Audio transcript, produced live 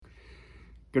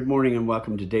Good morning and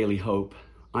welcome to Daily Hope.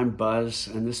 I'm Buzz,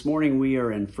 and this morning we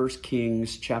are in 1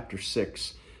 Kings chapter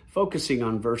 6, focusing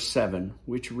on verse 7,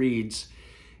 which reads,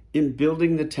 "In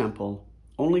building the temple,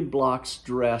 only blocks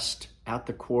dressed at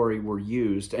the quarry were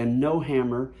used, and no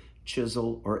hammer,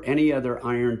 chisel, or any other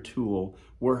iron tool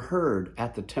were heard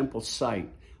at the temple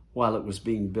site while it was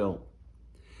being built."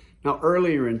 Now,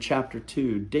 earlier in chapter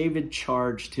 2, David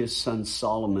charged his son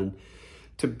Solomon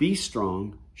to be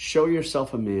strong, show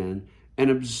yourself a man, and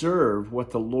observe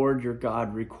what the Lord your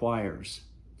God requires.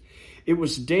 It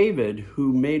was David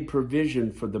who made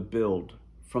provision for the build,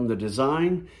 from the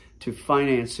design to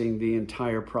financing the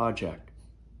entire project.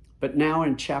 But now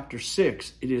in chapter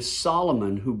 6, it is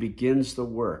Solomon who begins the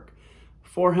work,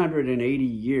 480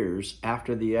 years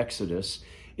after the Exodus,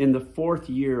 in the 4th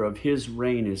year of his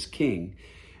reign as king,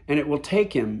 and it will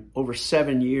take him over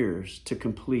 7 years to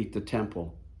complete the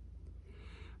temple.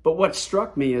 But what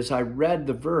struck me as I read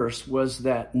the verse was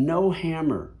that no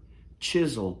hammer,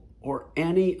 chisel, or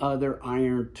any other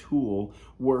iron tool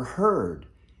were heard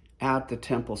at the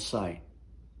temple site.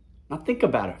 Now think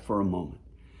about it for a moment.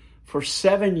 For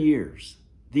 7 years,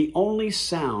 the only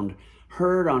sound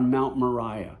heard on Mount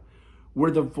Moriah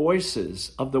were the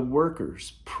voices of the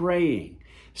workers praying,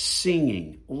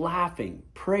 singing, laughing,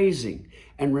 praising,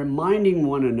 and reminding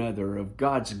one another of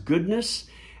God's goodness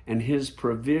and his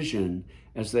provision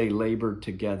as they labored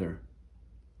together.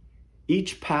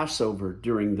 Each Passover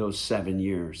during those 7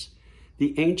 years,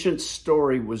 the ancient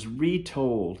story was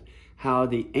retold how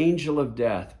the angel of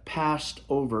death passed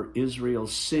over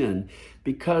Israel's sin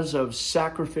because of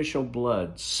sacrificial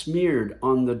blood smeared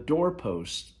on the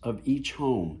doorposts of each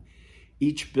home,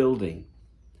 each building.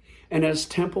 And as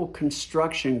temple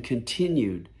construction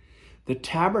continued, the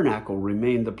tabernacle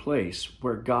remained the place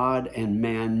where God and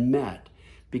man met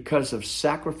because of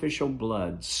sacrificial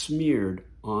blood smeared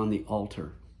on the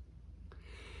altar.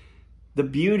 The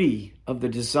beauty of the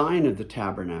design of the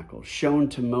tabernacle shown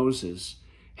to Moses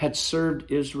had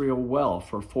served Israel well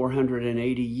for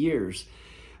 480 years,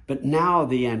 but now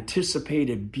the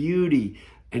anticipated beauty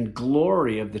and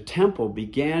glory of the temple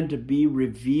began to be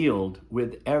revealed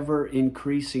with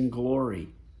ever-increasing glory.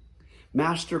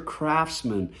 Master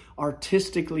craftsmen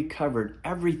artistically covered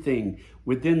everything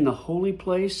within the holy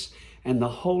place and the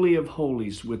Holy of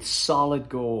Holies with solid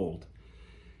gold.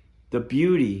 The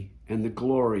beauty and the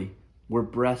glory were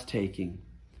breathtaking.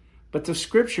 But the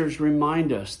scriptures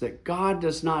remind us that God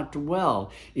does not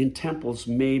dwell in temples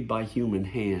made by human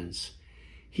hands.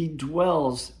 He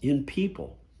dwells in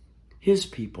people, his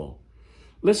people.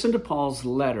 Listen to Paul's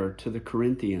letter to the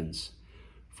Corinthians.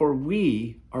 "For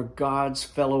we are God's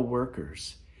fellow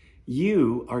workers.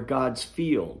 You are God's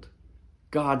field,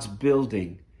 God's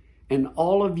building, and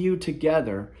all of you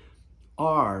together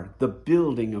are the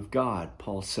building of God,"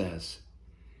 Paul says.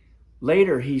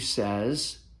 Later he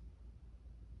says,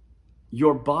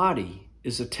 "Your body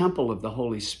is a temple of the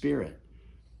Holy Spirit,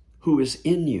 who is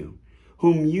in you,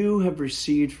 whom you have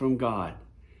received from God.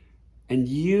 And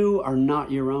you are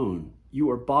not your own. You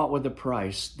are bought with a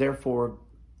price. Therefore,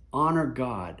 honor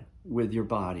God with your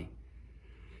body."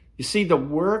 You see, the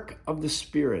work of the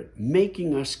Spirit,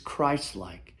 making us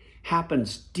Christ-like,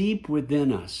 happens deep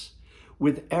within us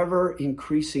with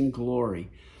ever-increasing glory.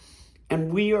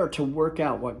 And we are to work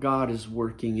out what God is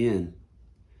working in.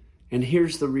 And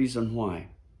here's the reason why.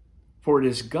 For it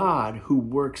is God who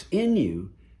works in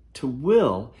you to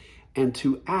will and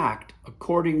to act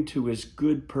according to his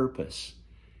good purpose,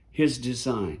 his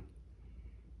design.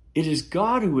 It is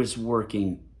God who is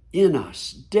working in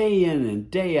us day in and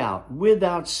day out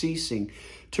without ceasing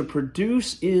to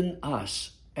produce in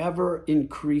us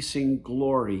ever-increasing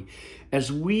glory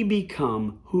as we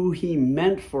become who he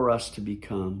meant for us to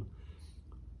become,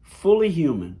 fully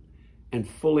human and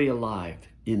fully alive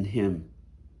in him.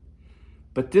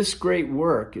 But this great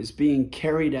work is being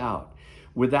carried out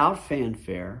without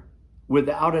fanfare,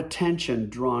 without attention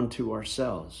drawn to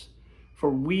ourselves. For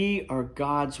we are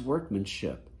God's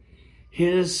workmanship,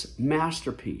 his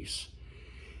masterpiece.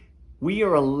 We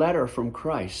are a letter from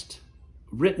Christ,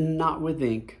 written not with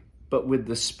ink, but with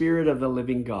the Spirit of the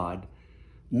living God,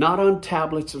 not on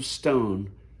tablets of stone,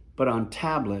 but on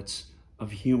tablets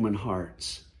of human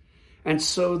hearts. And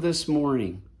so this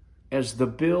morning, as the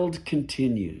build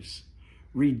continues,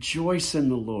 rejoice in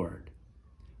the Lord.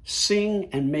 Sing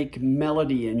and make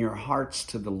melody in your hearts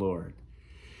to the Lord.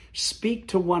 Speak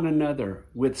to one another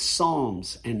with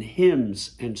psalms and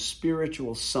hymns and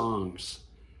spiritual songs.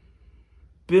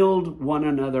 Build one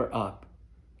another up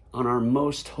on our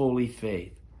most holy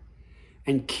faith,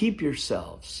 and keep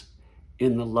yourselves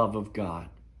in the love of God.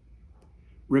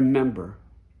 Remember,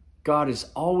 God is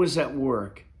always at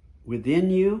work within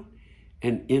you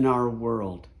and in our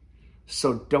world.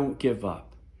 So don't give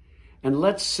up. And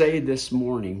let's say this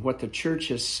morning what the church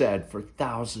has said for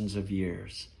thousands of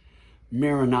years.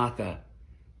 Maranatha,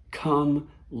 come,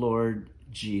 Lord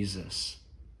Jesus.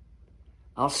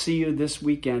 I'll see you this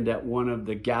weekend at one of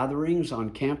the gatherings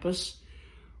on campus,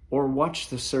 or watch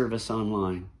the service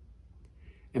online.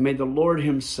 And may the Lord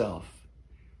himself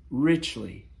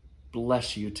richly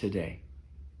bless you today.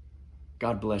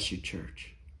 God bless you,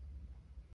 church.